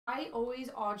I always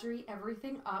Audrey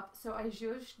everything up, so I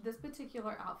zhuzhed this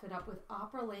particular outfit up with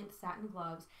opera length satin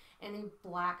gloves and a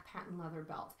black patent leather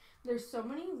belt. There's so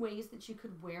many ways that you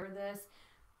could wear this,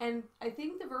 and I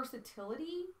think the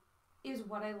versatility is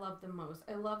what I love the most.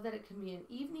 I love that it can be an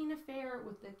evening affair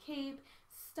with the cape,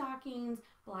 stockings,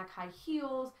 black high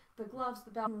heels, the gloves, the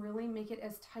belt, and really make it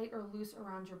as tight or loose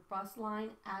around your bust line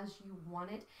as you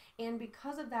want it. And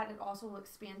because of that, it also will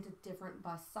expand to different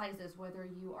bust sizes, whether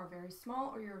you are very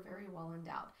small or you're very well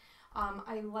endowed.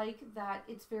 I like that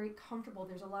it's very comfortable.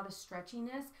 There's a lot of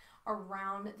stretchiness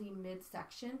around the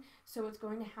midsection, so it's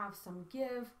going to have some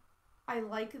give. I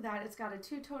like that it's got a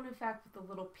two-tone effect with the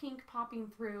little pink popping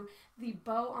through. The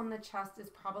bow on the chest is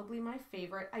probably my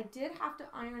favorite. I did have to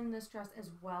iron this dress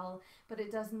as well, but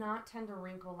it does not tend to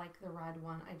wrinkle like the red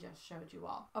one I just showed you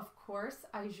all. Of course,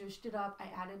 I zhuzhed it up. I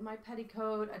added my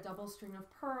petticoat, a double string of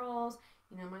pearls,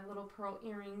 you know, my little pearl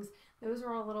earrings. Those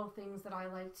are all little things that I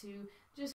like to just